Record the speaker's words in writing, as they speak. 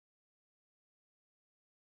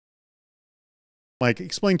Mike,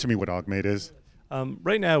 explain to me what Augmate is.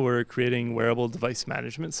 Right now we're creating wearable device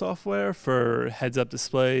management software for heads-up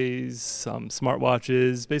displays,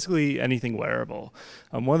 smartwatches, basically anything wearable.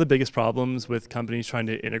 One of the biggest problems with companies trying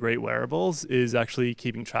to integrate wearables is actually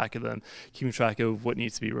keeping track of them, keeping track of what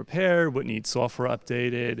needs to be repaired, what needs software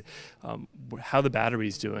updated, how the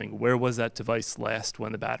battery's doing, where was that device last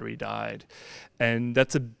when the battery died. And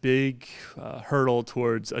that's a big hurdle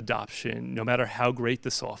towards adoption, no matter how great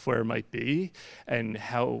the software might be and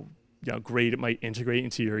how great it might integrate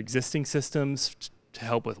into your existing systems to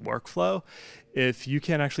help with workflow. If you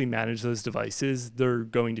can't actually manage those devices, they're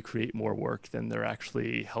going to create more work than they're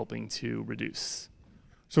actually helping to reduce.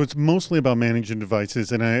 So it's mostly about managing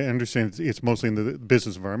devices, and I understand it's mostly in the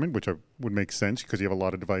business environment, which would make sense because you have a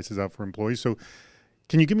lot of devices out for employees. So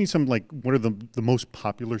can you give me some, like, what are the most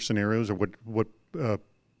popular scenarios, or what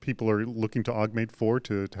people are looking to Augmate for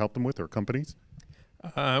to help them with, or companies?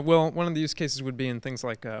 Well, one of the use cases would be in things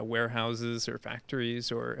like warehouses or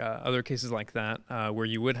factories or other cases like that, where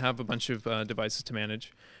you would have a bunch of devices to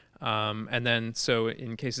manage. And then, so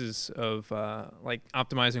in cases of like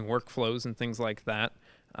optimizing workflows and things like that,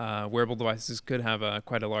 wearable devices could have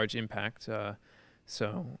quite a large impact. Those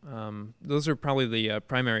are probably the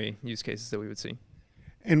primary use cases that we would see.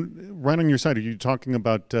 And right on your side, are you talking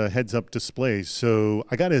about heads-up displays? So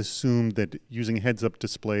I got to assume that using heads-up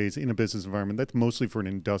displays in a business environment, that's mostly for an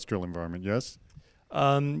industrial environment, yes?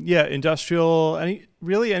 Yeah, industrial,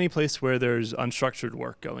 really any place where there's unstructured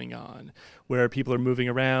work going on, where people are moving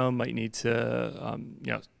around, might need to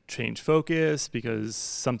change focus because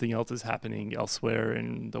something else is happening elsewhere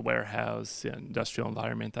in the warehouse, industrial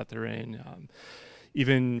environment that they're in.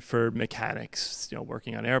 Even for mechanics,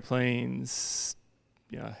 working on airplanes,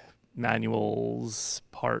 manuals,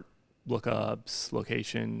 part lookups,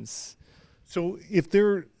 locations. So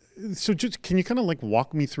just can you kind of like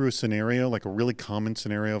walk me through a scenario, like a really common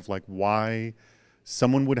scenario of like why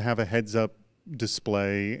someone would have a heads up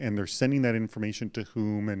display and they're sending that information to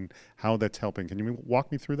whom and how that's helping? Can you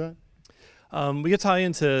walk me through that? We could tie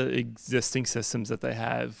into existing systems that they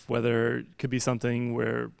have, whether it could be something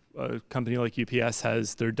where a company like UPS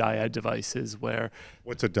has their dyad devices where...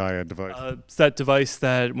 What's a dyad device? It's that device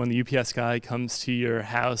that when the UPS guy comes to your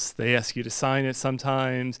house, they ask you to sign it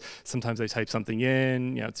sometimes. Sometimes they type something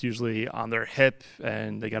in. It's usually on their hip,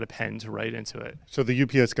 and they got a pen to write into it. So the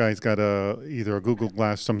UPS guy's got either a Google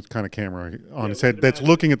Glass, some kind of camera on his head that's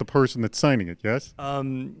looking at the person that's signing it, yes?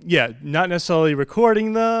 Yeah, not necessarily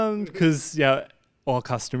recording them because, all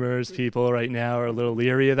customers, people right now are a little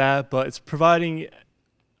leery of that, but it's providing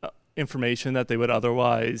information that they would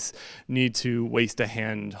otherwise need to waste a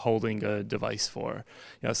hand holding a device for.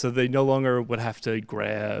 So they no longer would have to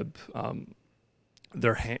grab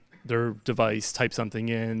their device, type something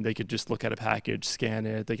in. They could just look at a package, scan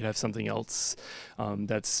it. They could have something else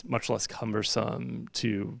that's much less cumbersome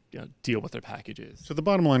to deal with their packages. So the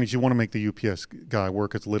bottom line is you want to make the UPS guy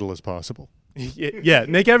work as little as possible. Yeah,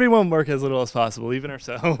 make everyone work as little as possible, even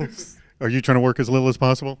ourselves. Are you trying to work as little as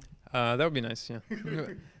possible? That would be nice, yeah.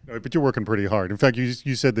 No, but you're working pretty hard. In fact,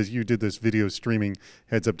 you said that you did this video streaming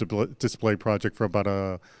heads-up display project for about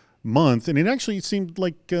a month, and it actually seemed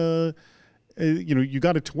like you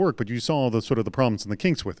got it to work, but you saw all the sort of the problems and the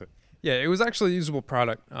kinks with it. Yeah, it was actually a usable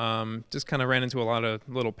product. Just kind of ran into a lot of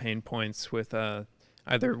little pain points with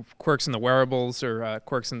either quirks in the wearables or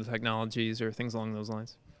quirks in the technologies or things along those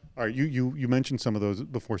lines. All right, you mentioned some of those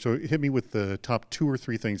before, so hit me with the top 2 or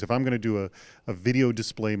 3 things. If I'm going to do a video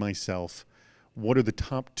display myself, what are the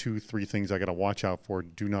top 2, 3 things I got to watch out for?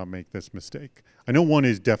 Do not make this mistake. I know one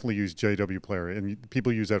is definitely use JW Player, and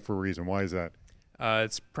people use that for a reason. Why is that?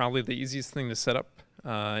 It's probably the easiest thing to set up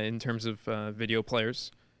in terms of video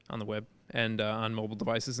players on the web and on mobile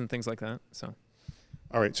devices and things like that. So.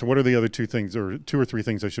 All right, so what are the other 2 things, or 2 or 3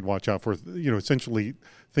 things I should watch out for? Essentially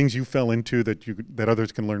things you fell into that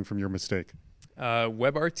others can learn from your mistake.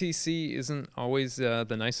 WebRTC isn't always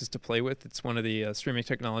the nicest to play with. It's one of the streaming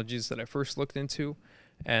technologies that I first looked into,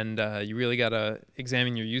 and you really got to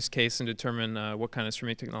examine your use case and determine what kind of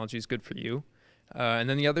streaming technology is good for you. And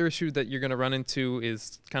then the other issue that you're going to run into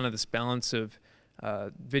is kind of this balance of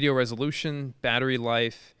video resolution, battery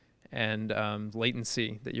life, and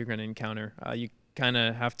latency that you're going to encounter. You kind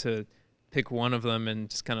of have to pick one of them and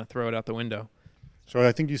just kind of throw it out the window. So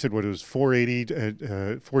I think you said what it was 480 at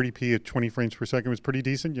 40p at 20 frames per second was pretty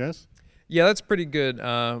decent, yes? Yeah, that's pretty good.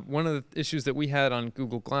 One of the issues that we had on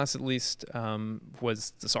Google Glass, at least,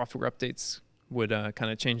 was the software updates would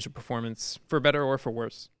kind of change the performance for better or for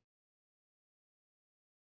worse.